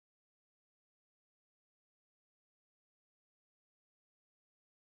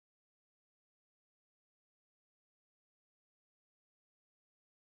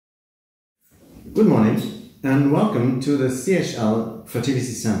Good morning and welcome to the CHL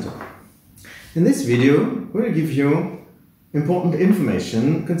Fertility Center. In this video, we'll give you important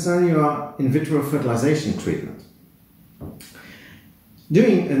information concerning your in vitro fertilization treatment.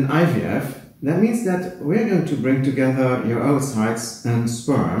 Doing an IVF, that means that we're going to bring together your oocytes and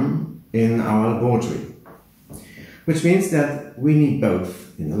sperm in our laboratory, which means that we need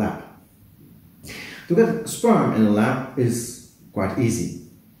both in the lab. To get sperm in the lab is quite easy.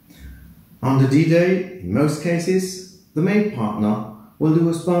 On the D-Day, in most cases, the male partner will do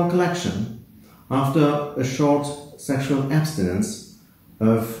a sperm collection after a short sexual abstinence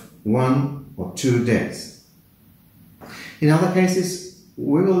of 1 or 2 days. In other cases,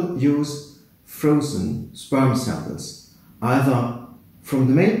 we will use frozen sperm samples, either from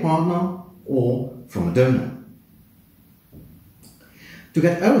the male partner or from a donor. To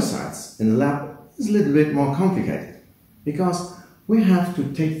get oocytes in the lab is a little bit more complicated, because we have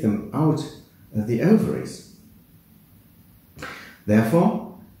to take them out of the ovaries.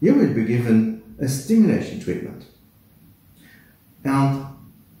 Therefore, you will be given a stimulation treatment. And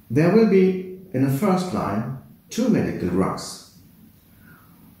there will be, in the first line, 2 medical drugs.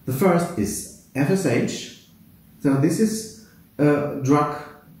 The first is FSH, so this is a drug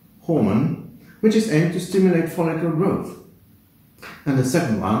hormone which is aimed to stimulate follicle growth. And the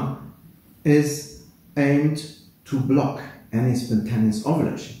second one is aimed to block any spontaneous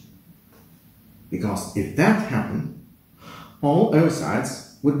ovulation. Because if that happened, all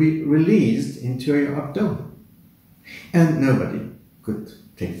oocytes would be released into your abdomen and nobody could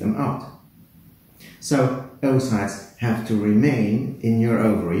take them out. So oocytes have to remain in your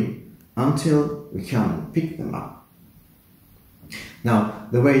ovary until we can pick them up. Now,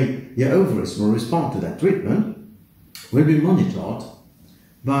 the way your ovaries will respond to that treatment will be monitored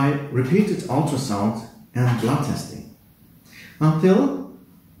by repeated ultrasound and blood testing until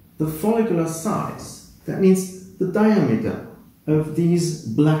the follicular size, that means the diameter of these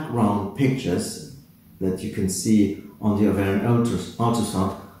black round pictures that you can see on the ovarian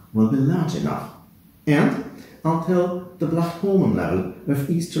ultrasound, will be large enough, and until the blood hormone level of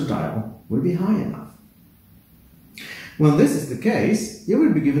estradiol will be high enough. When this is the case, you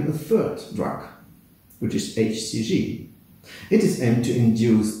will be given a third drug, which is HCG. It is aimed to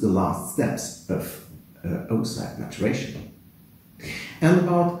induce the last steps of oocyte maturation. And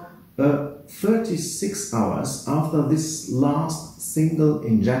about 36 hours after this last single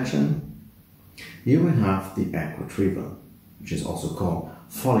injection, you will have the egg retrieval, which is also called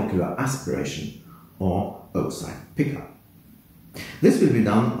follicular aspiration or oocyte pickup. This will be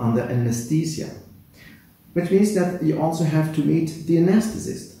done under anesthesia, which means that you also have to meet the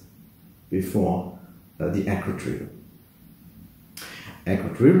anesthetist before the egg retrieval. Egg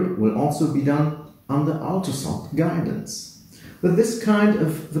retrieval will also be done under ultrasound guidance with this kind of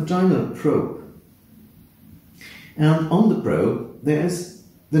vaginal probe. And on the probe there is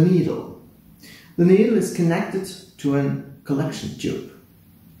the needle. The needle is connected to a collection tube,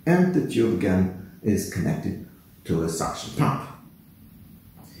 and the tube again is connected to a suction pump.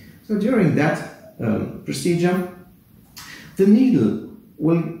 So during that procedure, the needle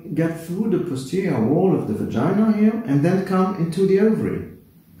will get through the posterior wall of the vagina here and then come into the ovary,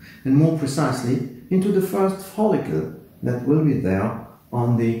 and more precisely into the first follicle that will be there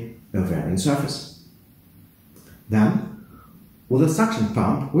on the ovarian surface. Then, with a suction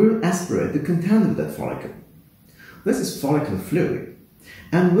pump, we will aspirate the content of that follicle. This is follicle fluid,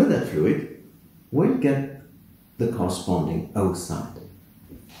 and with that fluid, we'll get the corresponding oocyte.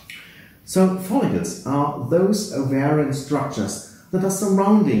 So, follicles are those ovarian structures that are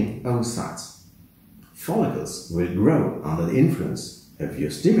surrounding oocytes. Follicles will grow under the influence of your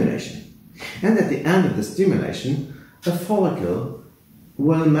stimulation, and at the end of the stimulation, a follicle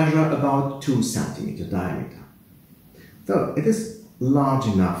will measure about 2 cm diameter. So it is large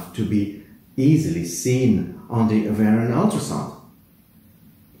enough to be easily seen on the ovarian ultrasound.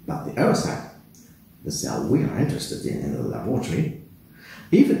 But the oocyte, the cell we are interested in the laboratory,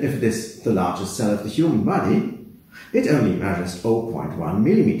 even if it is the largest cell of the human body, it only measures 0.1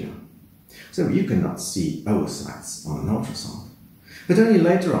 millimeter. So you cannot see oocytes on an ultrasound, but only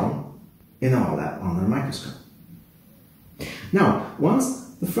later on in our lab under a microscope. Now,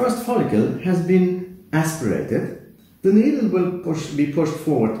 once the first follicle has been aspirated, the needle will be pushed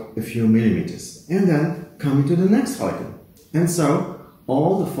forward a few millimeters and then come into the next follicle. And so,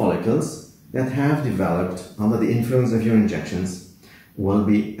 all the follicles that have developed under the influence of your injections will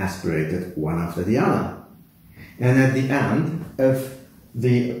be aspirated one after the other. And at the end of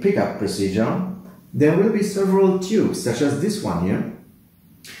the pickup procedure, there will be several tubes, such as this one here.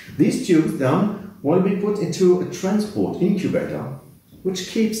 These tubes then will be put into a transport incubator, which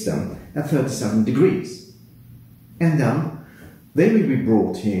keeps them at 37 degrees. And then they will be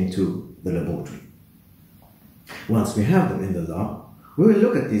brought here into the laboratory. Once we have them in the lab, we will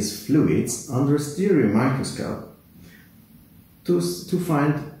look at these fluids under a stereo microscope to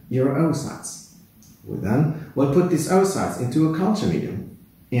find your oocytes. We then will put these oocytes into a culture medium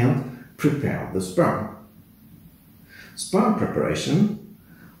and prepare the sperm. Sperm preparation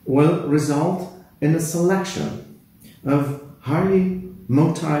will result in a selection of highly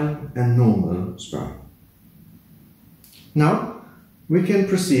motile and normal sperm. Now we can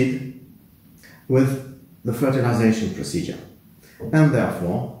proceed with the fertilization procedure, and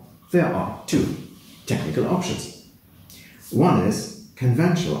therefore there are two technical options. One is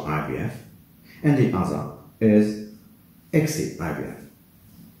conventional IVF and the other is IVF.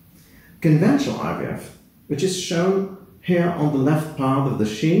 Conventional IVF, which is shown here on the left part of the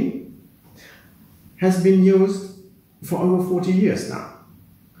sheen, has been used for over 40 years now,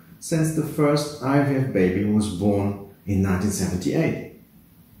 since the first IVF baby was born in 1978.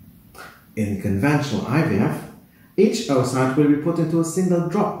 In conventional IVF, each oocyte will be put into a single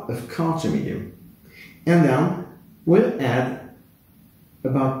drop of culture medium, and then we'll add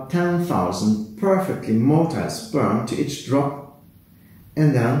about 10,000 perfectly motile sperm to each drop,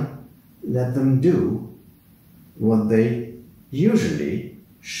 and then let them do what they usually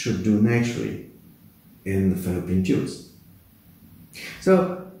should do naturally in the fallopian tubes.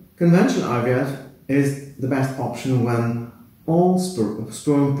 So conventional IVF is the best option when all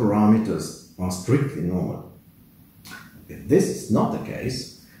sperm parameters are strictly normal. If this is not the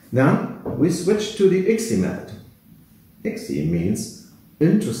case, then we switch to the ICSI method. ICSI means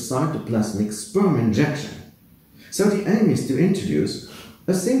intracytoplasmic sperm injection. So the aim is to introduce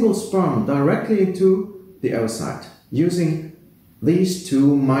a single sperm directly into the oocyte using these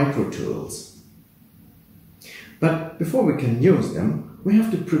two microtools. But before we can use them, we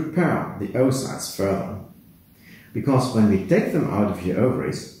have to prepare the oocytes further. Because when we take them out of your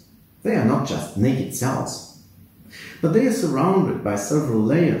ovaries, they are not just naked cells, but they are surrounded by several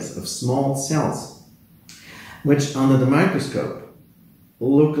layers of small cells, which under the microscope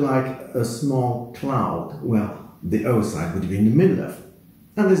look like a small cloud where the oocyte would be in the middle of.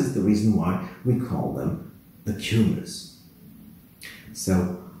 And this is the reason why we call them the cumulus.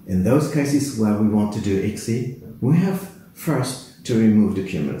 So in those cases where we want to do ICSI, we have first to remove the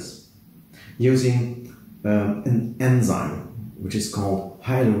cumulus using an enzyme which is called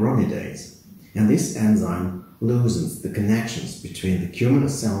hyaluronidase, and this enzyme loosens the connections between the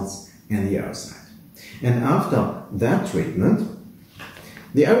cumulus cells and the oocyte. And after that treatment,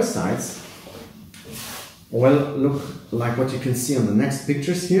 the oocytes will look like what you can see on the next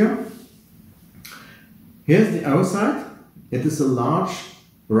pictures here. Here's the oocyte. It is a large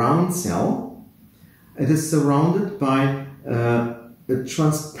round cell. It is surrounded by a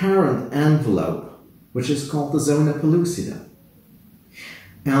transparent envelope which is called the zona pellucida.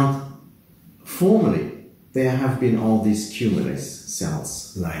 And formerly there have been all these cumulus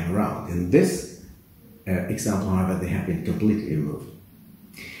cells lying around. In this example, however, they have been completely removed.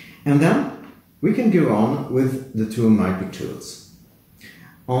 And then we can go on with the two microtools.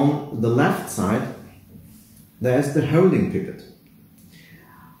 On the left side there is the holding pipette.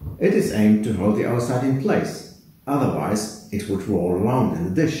 It is aimed to hold the oocyte in place, otherwise it would roll around in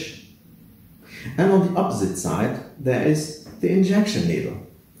the dish. And on the opposite side there is the injection needle.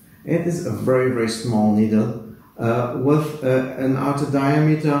 It is a very, very small needle with an outer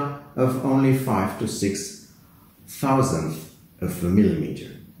diameter of only 5 to 6 thousandths of a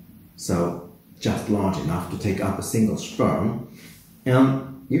millimeter. So just large enough to take up a single sperm.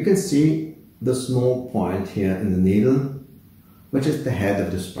 And you can see the small point here in the needle, which is the head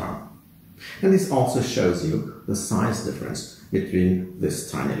of the sperm. And this also shows you the size difference between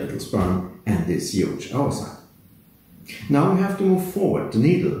this tiny little sperm and this huge oocyte. Now we have to move forward the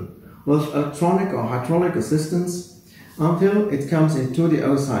needle with electronic or hydraulic assistance until it comes into the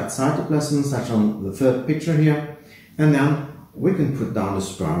oocyte cytoplasm, such on the third picture here, and then we can put down the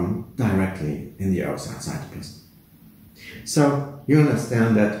sperm directly in the oocyte cytoplasm. So you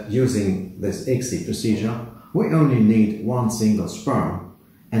understand that using this ICSI procedure, we only need one single sperm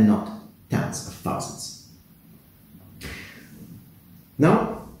and not tens of thousands.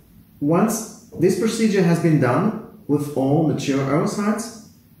 Now, once this procedure has been done with all mature oocytes,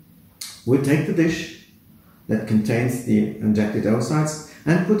 we take the dish that contains the injected oocytes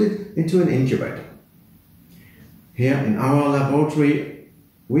and put it into an incubator. Here in our laboratory,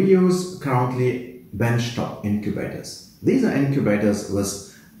 we use currently benchtop incubators. These are incubators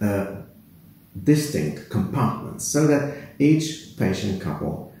with distinct compartments, so that each patient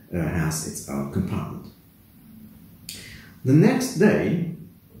couple has its own compartment. The next day,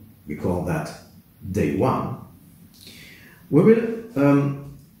 we call that day 1, we will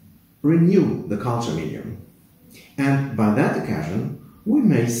renew the culture medium, and by that occasion we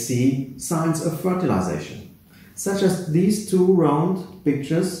may see signs of fertilization, such as these two round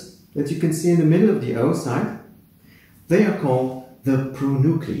pictures that you can see in the middle of the oocyte. They are called the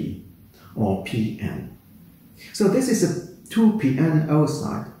pronuclei, or PN. So this is a 2PN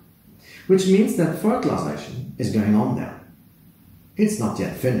oocyte, which means that fertilization is going on there. It's not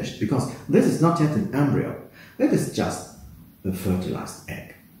yet finished, because this is not yet an embryo. It is just a fertilized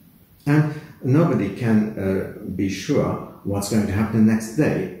egg. And nobody can be sure what's going to happen the next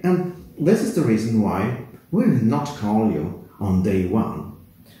day. And this is the reason why we will not call you on day 1.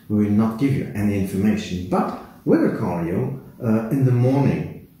 We will not give you any information, but we will call you in the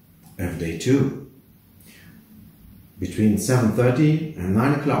morning of day 2, between 7:30 and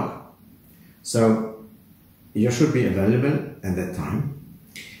 9 o'clock. So you should be available at that time.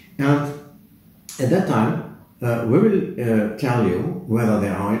 And at that time, we will tell you whether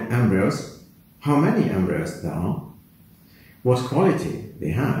there are embryos, how many embryos there are, what quality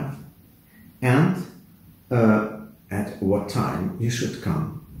they have, and at what time you should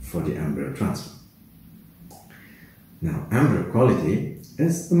come for the embryo transfer. Now, embryo quality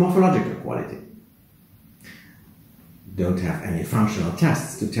is the morphological quality. Don't have any functional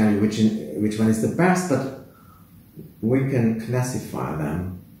tests to tell you which one is the best, but we can classify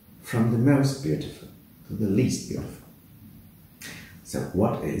them from the most beautiful to the least beautiful. So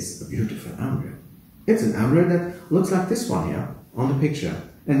what is a beautiful embryo? It's an embryo that looks like this one here on the picture.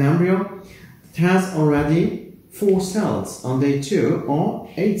 An embryo that has already 4 cells on day 2 or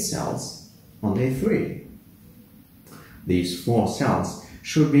 8 cells on day 3. These 4 cells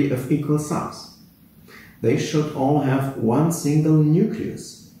should be of equal size. They should all have one single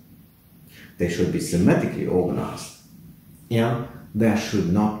nucleus. They should be symmetrically organized. And there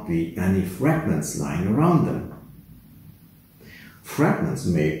should not be any fragments lying around them. Fragments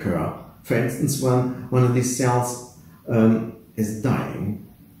may occur, for instance, when one of these cells is dying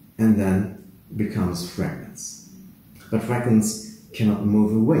and then becomes fragments. But fragments cannot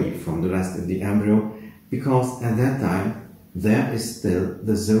move away from the rest of the embryo, because at that time there is still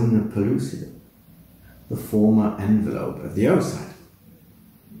the zona pellucida, the former envelope of the oocyte.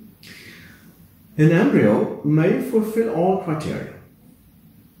 An embryo may fulfill all criteria.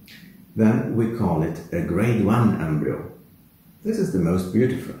 Then we call it a grade 1 embryo. This is the most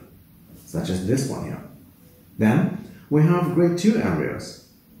beautiful, such as this one here. Then we have grade 2 embryos.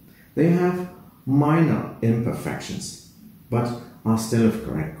 They have minor imperfections, but are still of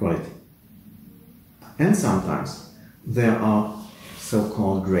correct quality. And sometimes there are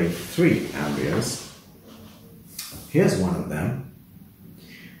so-called grade 3 embryos. Here's one of them.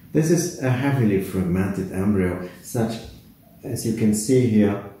 This is a heavily fragmented embryo, such as you can see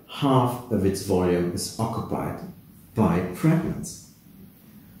here, half of its volume is occupied by fragments.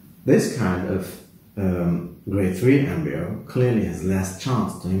 This kind of grade 3 embryo clearly has less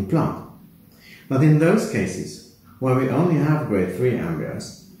chance to implant. But in those cases where we only have grade 3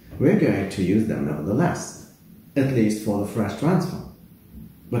 embryos, we're going to use them nevertheless, at least for the fresh transfer,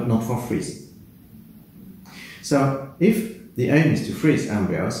 but not for freezing. So if the aim is to freeze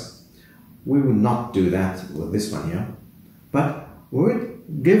embryos, we will not do that with this one here, but we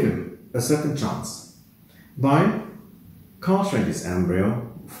would give him a second chance by culturing this embryo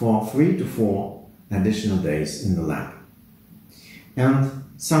for 3 to 4 additional days in the lab. And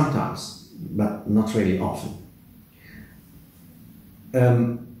sometimes, but not really often,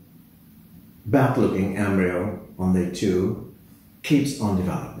 bad looking embryo on day 2 keeps on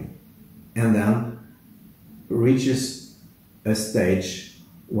developing and then reaches a stage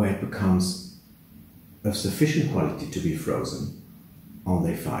where it becomes of sufficient quality to be frozen on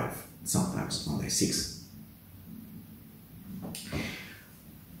day 5, sometimes on day 6.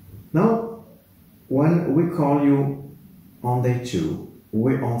 Now, when we call you on day 2,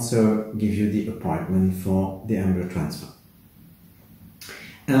 we also give you the appointment for the embryo transfer.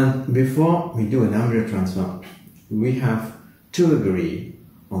 And before we do an embryo transfer, we have to agree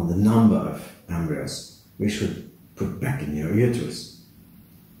on the number of embryos we should put back in your uterus.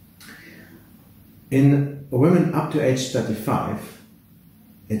 In women up to age 35,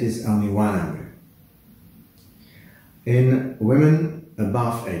 it is only 1 embryo. In women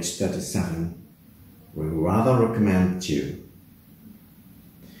above age 37, we rather recommend 2,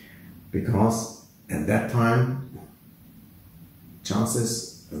 because at that time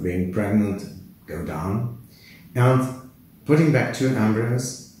chances of being pregnant go down, and putting back 2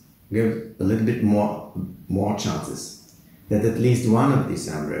 embryos give a little bit more chances that at least one of these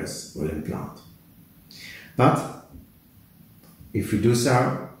embryos will implant. But if we do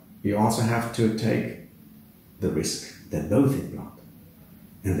so, you also have to take the risk that both implant,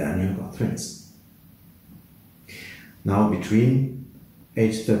 and then you've got twins. Now, between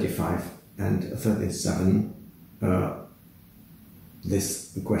age 35 and 37,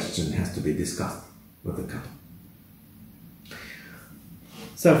 this question has to be discussed with the couple.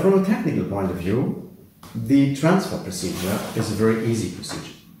 So, from a technical point of view, the transfer procedure is a very easy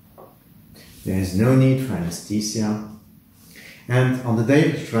procedure. There is no need for anesthesia, and on the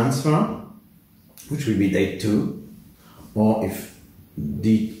day of transfer, which will be day 2, or if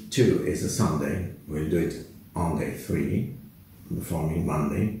D2 is a Sunday, we'll do it on day 3, the following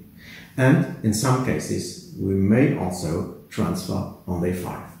Monday, and in some cases we may also transfer on day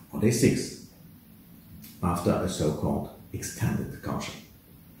 5 or day 6 after a so-called extended culture.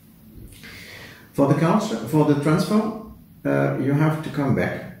 For the transfer, you have to come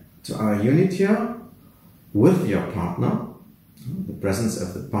back to our unit here with your partner. The presence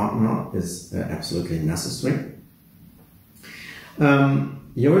of the partner is absolutely necessary.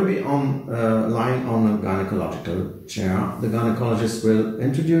 You will be lying on a gynecological chair. The gynecologist will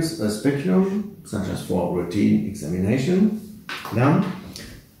introduce a speculum, such as for routine examination. Then,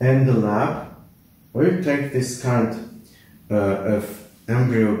 in the lab, we'll take this kind of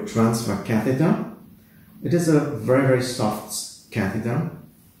embryo transfer catheter. It is a very, very soft catheter.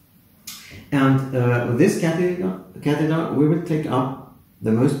 And with this catheter, we will take up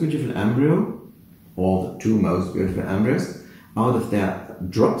the most beautiful embryo, or the 2 most beautiful embryos, out of their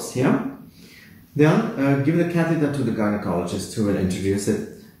drops here. Then give the catheter to the gynecologist, who will introduce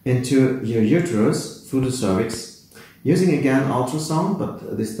it into your uterus through the cervix, using again ultrasound,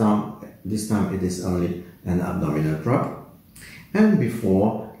 but this time it is only an abdominal probe. And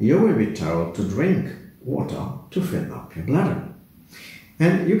before, you will be told to drink water to fill up your bladder.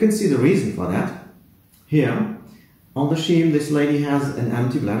 And you can see the reason for that. Here, on the scheme, this lady has an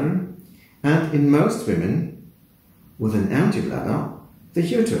empty bladder, and in most women with an empty bladder, the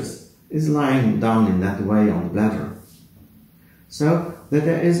uterus is lying down in that way on the bladder. So that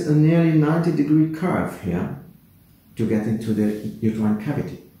there is a nearly 90-degree curve here to get into the uterine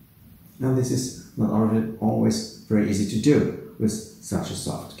cavity. And this is not always very easy to do with such a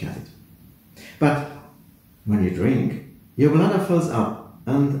soft catheter. But when you drink, your bladder fills up,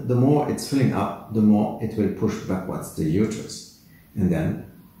 and the more it's filling up, the more it will push backwards the uterus. And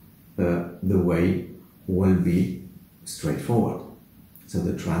then the way will be straightforward. So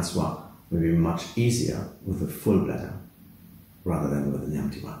the transfer will be much easier with a full bladder rather than with an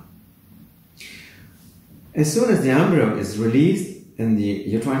empty one. As soon as the embryo is released in the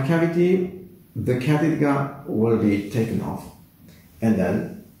uterine cavity, the catheter will be taken off, and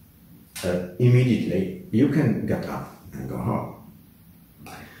then immediately you can get up and go home.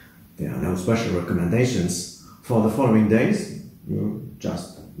 There are no special recommendations for the following days. You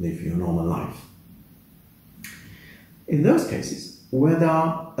just live your normal life. In those cases where there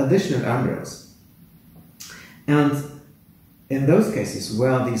are additional embryos, and in those cases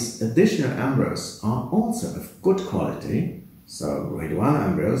where these additional embryos are also of good quality, so grade 1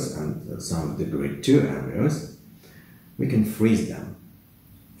 embryos and some of the grade 2 embryos, we can freeze them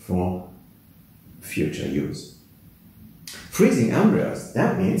for future use. Freezing embryos,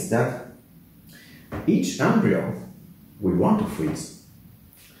 that means that each embryo we want to freeze,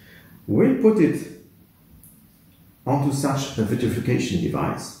 we'll put it onto such a vitrification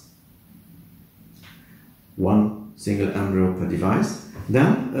device, 1 single embryo per device.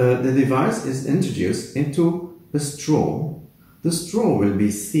 Then the device is introduced into a straw. The straw will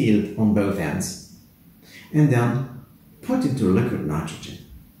be sealed on both ends and then put into liquid nitrogen.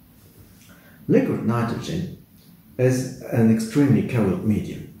 Liquid nitrogen is an extremely cold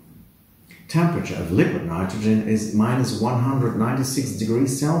medium. Temperature of liquid nitrogen is minus 196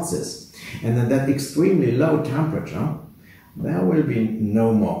 degrees Celsius, and at that extremely low temperature there will be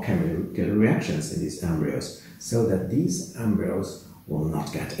no more chemical reactions in these embryos, so that these embryos will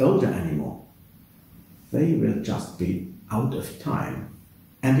not get older anymore. They will just be out of time,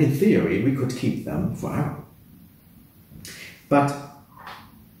 and in theory we could keep them forever. But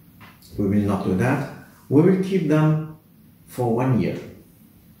we will not do that. We will keep them for 1 year.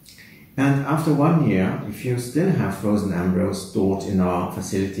 And after 1 year, if you still have frozen embryos stored in our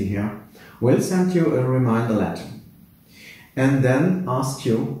facility here, we'll send you a reminder letter and then ask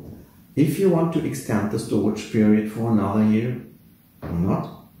you if you want to extend the storage period for another year or not.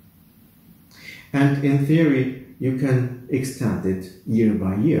 And in theory, you can extend it year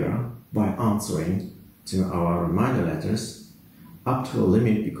by year by answering to our reminder letters up to a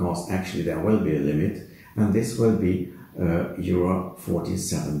limit, because actually there will be a limit, and this will be your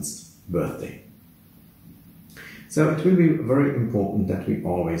 47th birthday. So it will be very important that we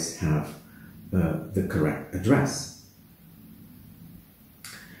always have the correct address.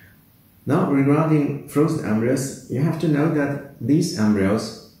 Now, regarding frozen embryos, you have to know that these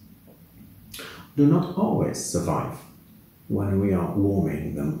embryos do not always survive when we are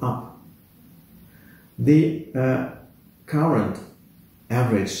warming them up. The current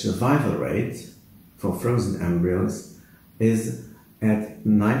average survival rate for frozen embryos is at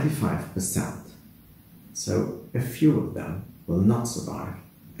 95%. So a few of them will not survive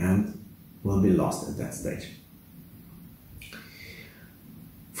and will be lost at that stage.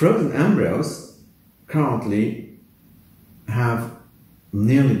 Frozen embryos currently have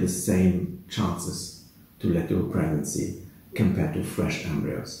nearly the same chances to lead to a pregnancy compared to fresh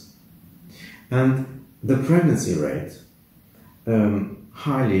embryos. And the pregnancy rate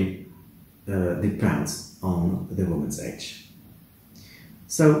highly depends on the woman's age.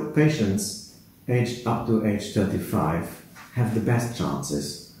 So patients aged up to age 35 have the best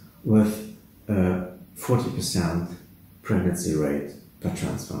chances with 40% pregnancy rate per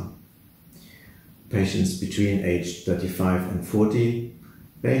transfer. Patients between age 35 and 40,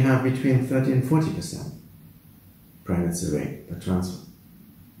 they have between 30 and 40% pregnancy rate per transfer.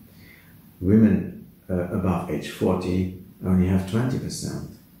 Women above age 40 only have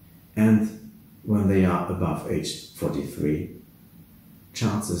 20%, and when they are above age 43,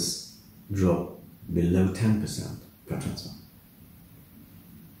 chances drop below 10% per transfer.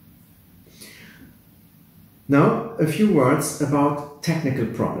 Now, a few words about technical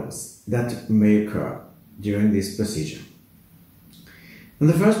problems that may occur during this procedure. And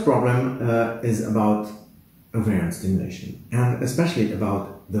the first problem is about ovarian stimulation, and especially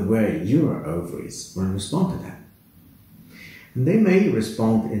about the way your ovaries will respond to that. And they may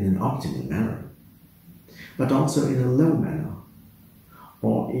respond in an optimal manner, but also in a low manner,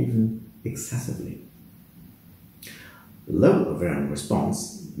 or even excessively. Low ovarian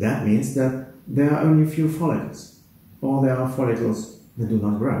response, that means that there are only a few follicles, or there are follicles that do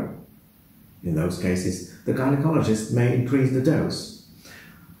not grow. In those cases, the gynecologist may increase the dose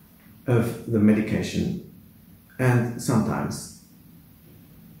of the medication, and sometimes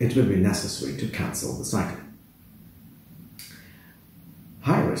it will be necessary to cancel the cycle.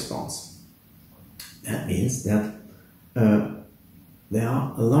 High response, that means that there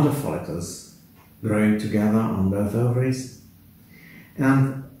are a lot of follicles growing together on both ovaries,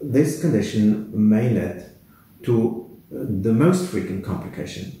 and this condition may lead to the most frequent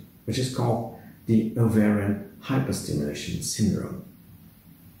complication, which is called the ovarian hyperstimulation syndrome,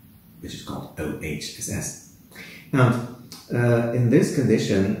 which is called OHSS. And in this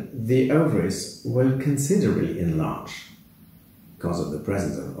condition, the ovaries will considerably enlarge because of the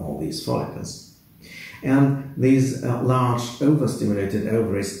presence of all these follicles. And these large overstimulated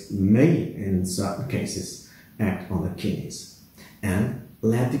ovaries may, in certain cases, act on the kidneys and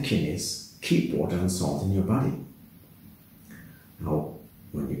let the kidneys keep water and salt in your body. Now,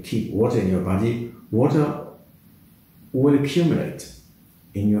 when you keep water in your body, water will accumulate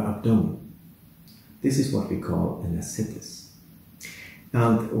in your abdomen. This is what we call an ascites.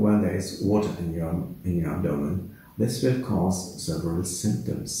 And when there is water in your abdomen, this will cause several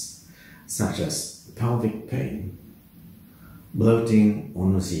symptoms, such as pelvic pain, bloating or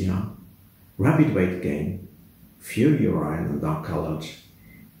nausea, rapid weight gain, few urine and dark colored,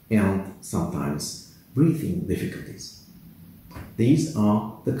 and sometimes breathing difficulties. These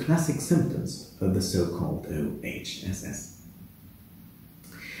are the classic symptoms of the so-called OHSS.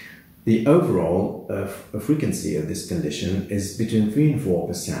 The overall frequency of this condition is between 3 and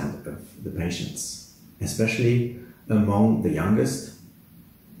 4% of the patients, especially among the youngest,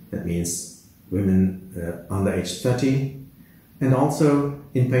 that means women under age 30, and also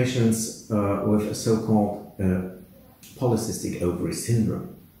in patients with a so-called polycystic ovary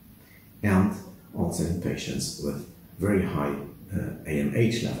syndrome, and also in patients with very high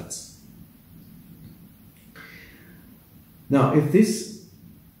AMH levels. Now, if this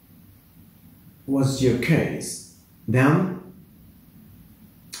was your case, then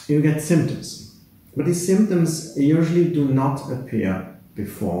you get symptoms. But these symptoms usually do not appear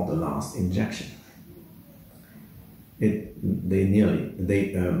before the last injection. They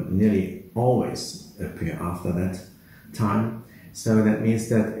nearly always appear after that time. So that means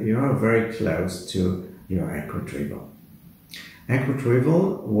that you are very close to your egg retrieval. Egg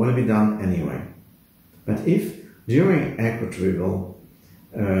retrieval will be done anyway. But if during egg retrieval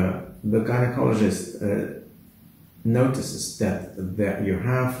the gynecologist notices that you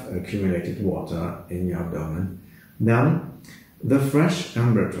have accumulated water in your abdomen, then the fresh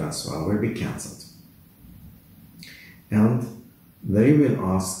embryo transfer will be cancelled. And they will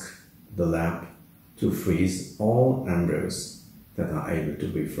ask the lab to freeze all embryos that are able to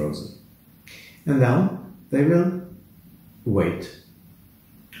be frozen. And then they will wait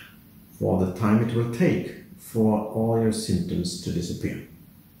for the time it will take for all your symptoms to disappear.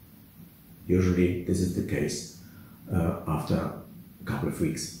 Usually this is the case after a couple of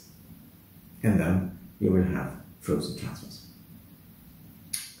weeks. And then you will have frozen transfers.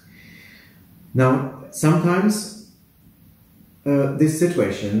 Now, sometimes this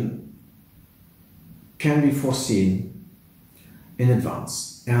situation can be foreseen in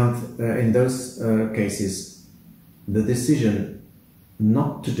advance, and in those cases the decision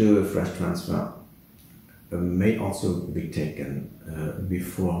not to do a fresh transfer may also be taken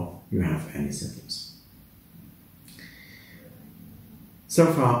before you have any symptoms. So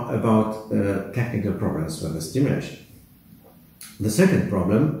far about technical problems with the stimulation. The second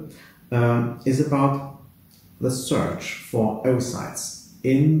problem is about the search for oocytes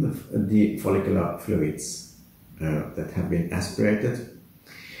in the follicular fluids that have been aspirated.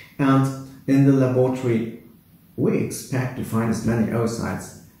 And in the laboratory, we expect to find as many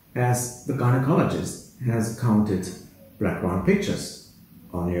oocytes as the gynecologist has counted black round pictures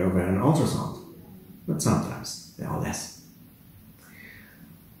on your ovarian ultrasound. But sometimes there are less.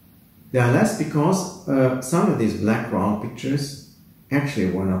 There are less because some of these black round pictures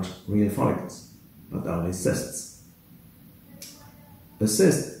actually were not real follicles, but only cysts. The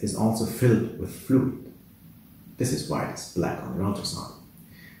cyst is also filled with fluid. This is why it's black on the ultrasound.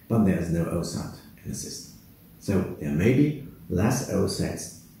 But there is no oocyte in the cyst. So there may be less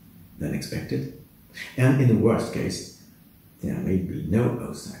oocytes than expected, and in the worst case, there may be no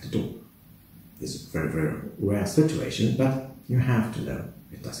oocyte at all. This is a very, very rare situation, but you have to know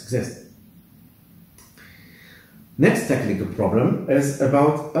it does exist. Next technical problem is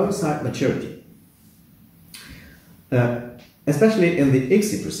about oocyte maturity. Especially in the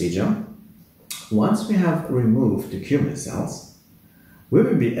ICSI procedure, once we have removed the Coumadin cells, we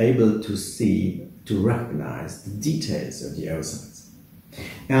will be able to recognize the details of the oocytes.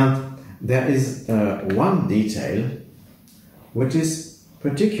 And there is one detail which is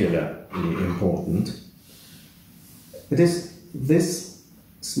particularly important. It is this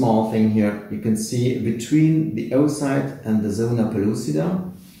small thing here. You can see between the oocyte and the zona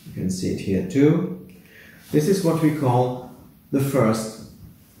pellucida. You can see it here too. This is what we call the first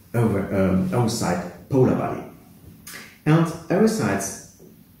oocyte polar body. And oocytes,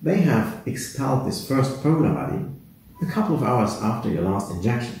 they have expelled this first polar body a couple of hours after your last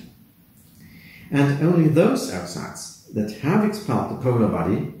injection. And only those oocytes that have expelled the polar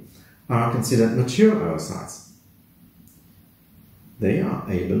body are considered mature oocytes. They are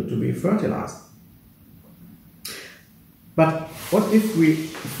able to be fertilized. But what if we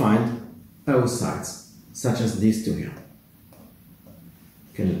find oocytes such as these two here?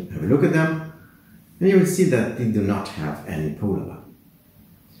 You can have a look at them, and you will see that they do not have any polar body.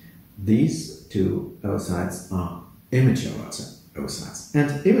 These two oocytes are immature oocytes,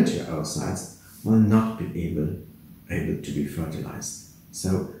 and immature oocytes will not be able to be fertilized.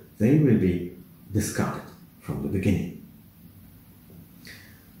 So they will be discarded from the beginning.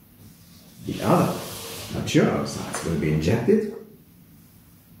 The other mature oocytes will be injected,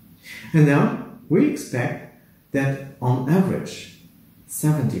 and now we expect that on average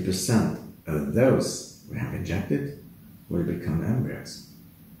 70% of those we have injected will become embryos.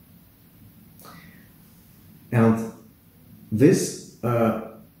 And this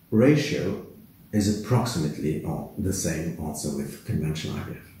ratio is approximately the same also with conventional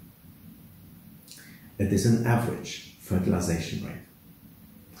IVF. It is an average fertilization rate.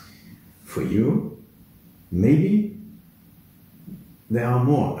 For you, maybe there are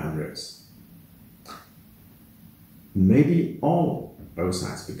more embryos. Maybe all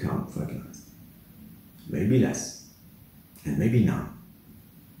oocytes become fertilized. Maybe less, and maybe none.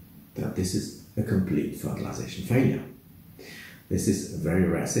 But this is a complete fertilization failure. This is a very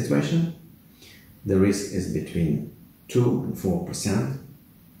rare situation. The risk is between 2 and 4%,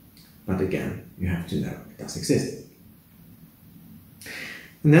 but again, you have to know it does exist.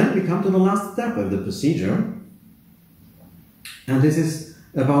 And then we come to the last step of the procedure, and this is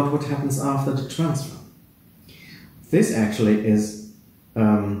about what happens after the transfer. This actually is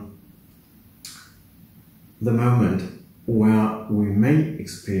the moment where we may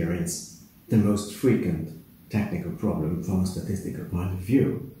experience the most frequent technical problem from a statistical point of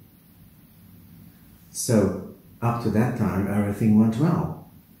view. So up to that time everything went well.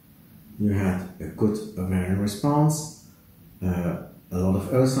 You had a good ovarian response, a lot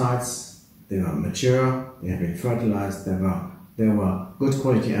of oocytes, they were mature, they had been fertilized, there were good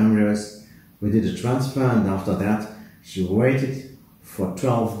quality embryos. We did a transfer, and after that she waited for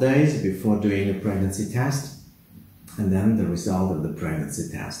 12 days before doing a pregnancy test, and then the result of the pregnancy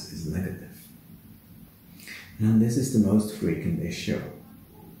test is negative. And this is the most frequent issue,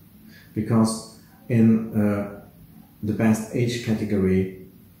 because in the best age category,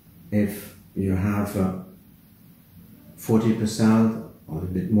 if you have 40% or a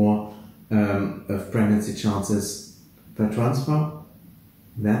bit more of pregnancy chances per transfer,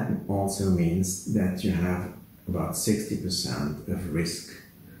 that also means that you have about 60% of risk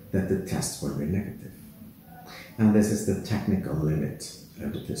that the test will be negative. And this is the technical limit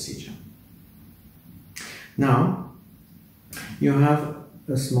of the procedure. Now, you have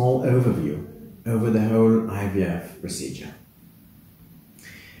a small overview over the whole IVF procedure.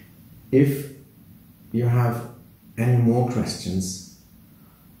 If you have any more questions,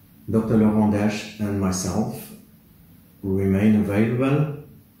 Dr. Laurent Desch and myself remain available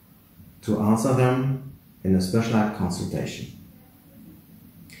to answer them in a specialized consultation.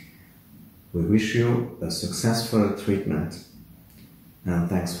 We wish you a successful treatment, and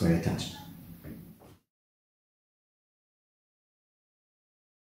thanks for your attention.